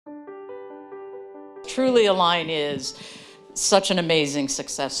Truly, Align is such an amazing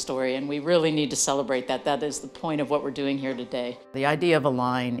success story, and we really need to celebrate that. That is the point of what we're doing here today. The idea of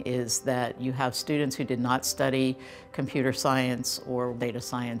Align is that you have students who did not study computer science or data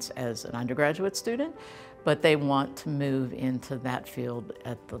science as an undergraduate student, but they want to move into that field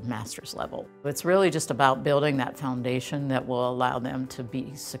at the master's level. It's really just about building that foundation that will allow them to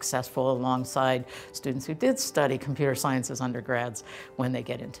be successful alongside students who did study computer science as undergrads when they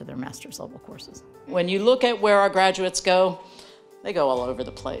get into their master's level courses. When you look at where our graduates go, they go all over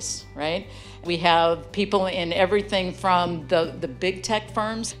the place, right? We have people in everything from the big tech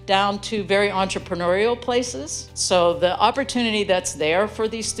firms down to very entrepreneurial places. So the opportunity that's there for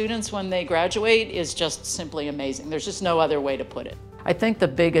these students when they graduate is just simply amazing. There's just no other way to put it. I think the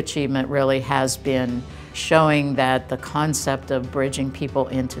big achievement really has been showing that the concept of bridging people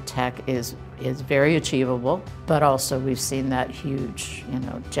into tech is very achievable, but also we've seen that huge,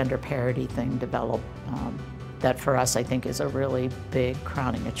 gender parity thing develop. That for us, I think, is a really big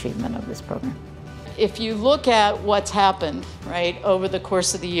crowning achievement of this program. If you look at what's happened, right, over the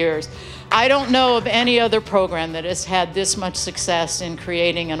course of the years, I don't know of any other program that has had this much success in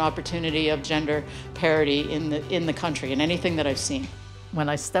creating an opportunity of gender parity in the country, in anything that I've seen. When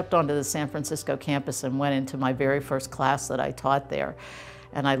I stepped onto the San Francisco campus and went into my very first class that I taught there,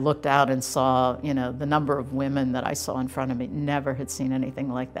 and I looked out and saw, the number of women that I saw in front of me, never had seen anything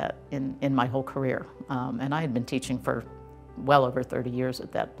like that in my whole career. And I had been teaching for well over 30 years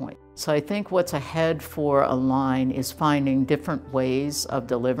at that point. So I think what's ahead for Align is finding different ways of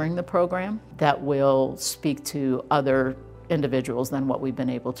delivering the program that will speak to other individuals than what we've been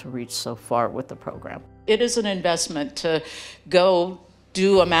able to reach so far with the program. It is an investment to go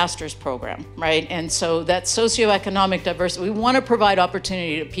do a master's program, right? And so that socioeconomic diversity, we want to provide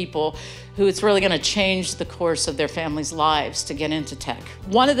opportunity to people who it's really going to change the course of their families' lives to get into tech.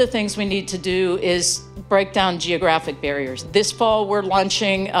 One of the things we need to do is break down geographic barriers. This fall, we're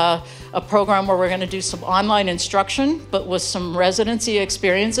launching a program where we're going to do some online instruction, but with some residency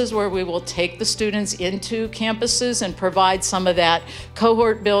experiences where we will take the students into campuses and provide some of that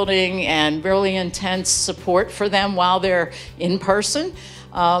cohort building and really intense support for them while they're in person.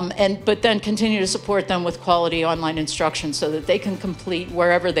 But then continue to support them with quality online instruction so that they can complete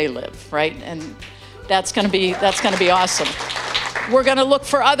wherever they live, right? And that's going to be awesome. We're going to look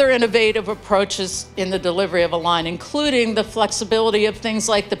for other innovative approaches in the delivery of Align, including the flexibility of things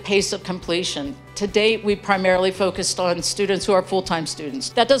like the pace of completion. To date, we primarily focused on students who are full-time students.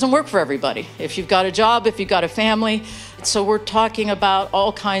 That doesn't work for everybody. If you've got a job, if you've got a family. So we're talking about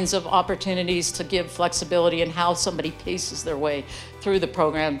all kinds of opportunities to give flexibility in how somebody paces their way through the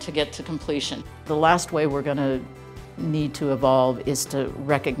program to get to completion. The last way we're going to need to evolve is to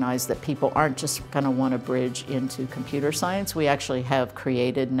recognize that people aren't just going to want to bridge into computer science. We actually have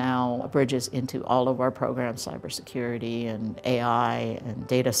created now bridges into all of our programs, cybersecurity and AI and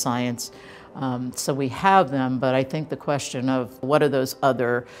data science. So we have them, but I think the question of what are those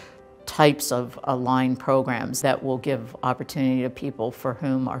other types of aligned programs that will give opportunity to people for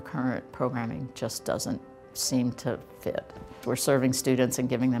whom our current programming just doesn't seem to fit. We're serving students and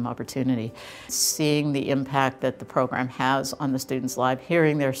giving them opportunity. Seeing the impact that the program has on the students' life,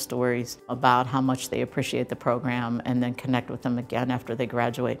 hearing their stories about how much they appreciate the program, and then connect with them again after they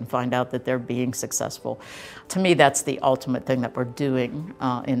graduate and find out that they're being successful. To me, that's the ultimate thing that we're doing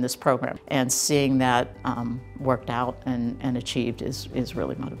in this program. And seeing that worked out and achieved is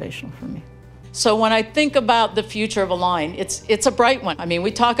really motivational for me. So when I think about the future of Align, it's a bright one. I mean,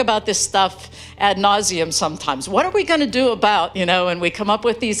 we talk about this stuff ad nauseum sometimes. What are we going to do about, and we come up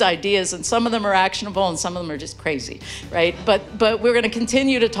with these ideas, and some of them are actionable and some of them are just crazy, right? But we're going to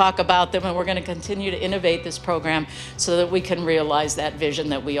continue to talk about them, and we're going to continue to innovate this program so that we can realize that vision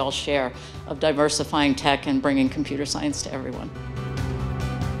that we all share of diversifying tech and bringing computer science to everyone.